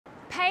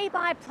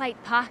Pay-by-plate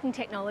parking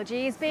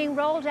technology is being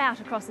rolled out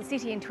across the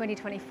city in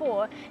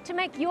 2024 to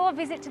make your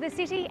visit to the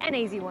city an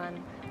easy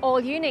one. All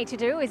you need to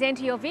do is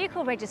enter your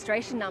vehicle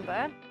registration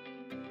number,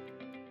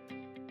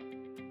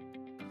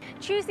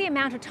 choose the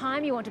amount of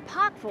time you want to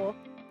park for,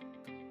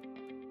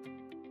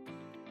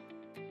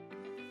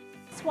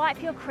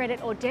 swipe your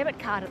credit or debit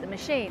card at the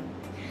machine.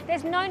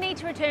 There's no need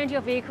to return to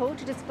your vehicle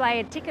to display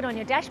a ticket on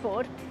your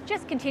dashboard,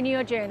 just continue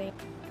your journey.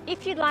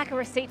 If you'd like a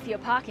receipt for your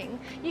parking,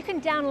 you can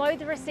download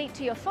the receipt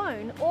to your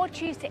phone or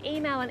choose to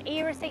email an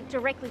e-receipt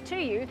directly to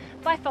you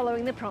by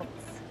following the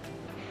prompts.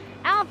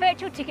 Our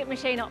virtual ticket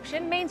machine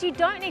option means you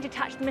don't need to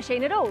touch the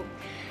machine at all.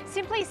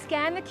 Simply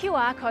scan the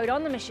QR code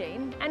on the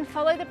machine and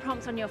follow the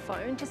prompts on your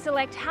phone to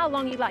select how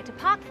long you'd like to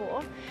park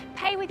for,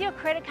 pay with your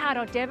credit card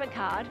or debit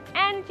card,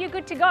 and you're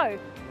good to go.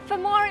 For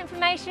more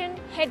information,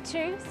 head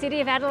to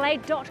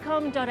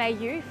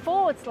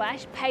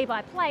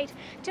cityofadelaide.com.au/pay-by-plate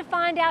to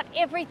find out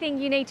everything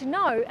you need to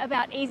know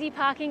about easy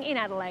parking in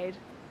Adelaide.